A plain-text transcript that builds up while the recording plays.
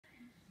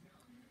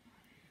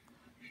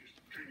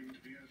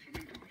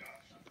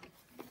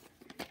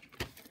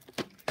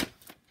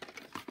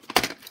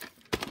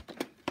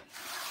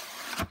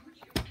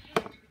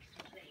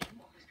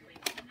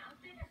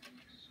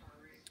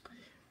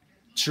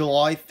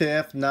July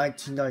 5th,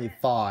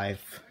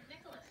 1995.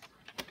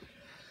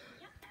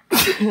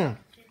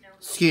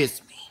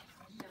 Excuse me.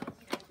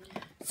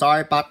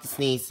 Sorry about the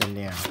sneezing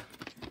there.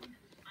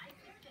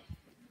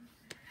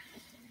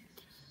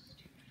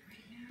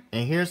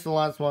 And here's the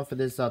last one for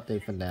this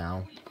update for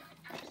now.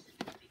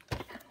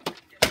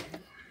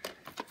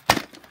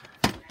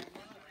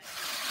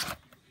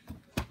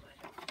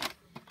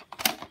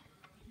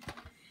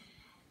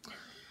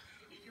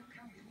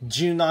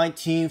 June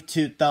 19th,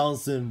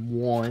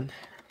 2001.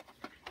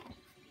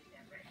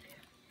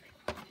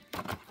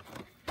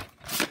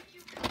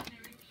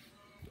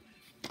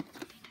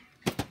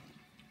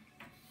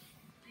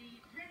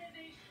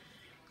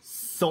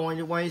 So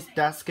anyways,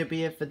 that's gonna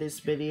be it for this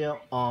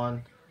video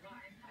on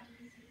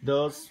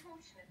those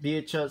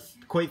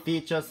quick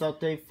VHS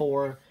update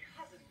for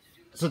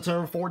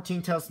September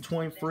 14,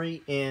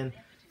 2023, and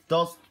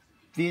those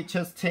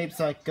VHS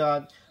tapes I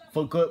got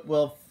for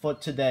Goodwill for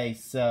today.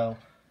 So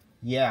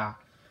yeah,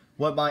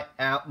 what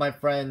my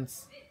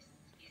friends,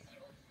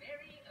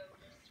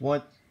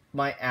 what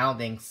my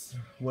outings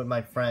with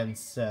my friends.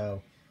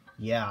 So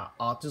yeah,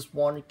 I just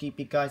want to keep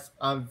you guys,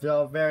 I'm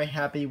very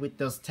happy with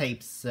those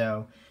tapes.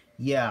 So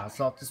yeah,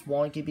 so I just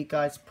want to give you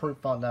guys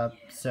proof on that.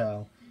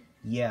 So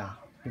yeah,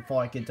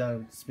 before I get done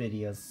with this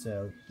video.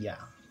 So yeah.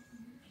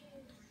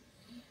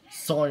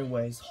 So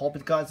anyways, hope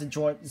you guys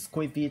enjoyed this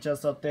quick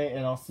VHS update,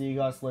 and I'll see you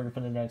guys later for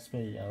the next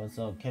video.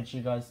 So catch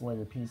you guys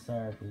later. Peace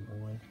out,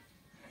 everyone.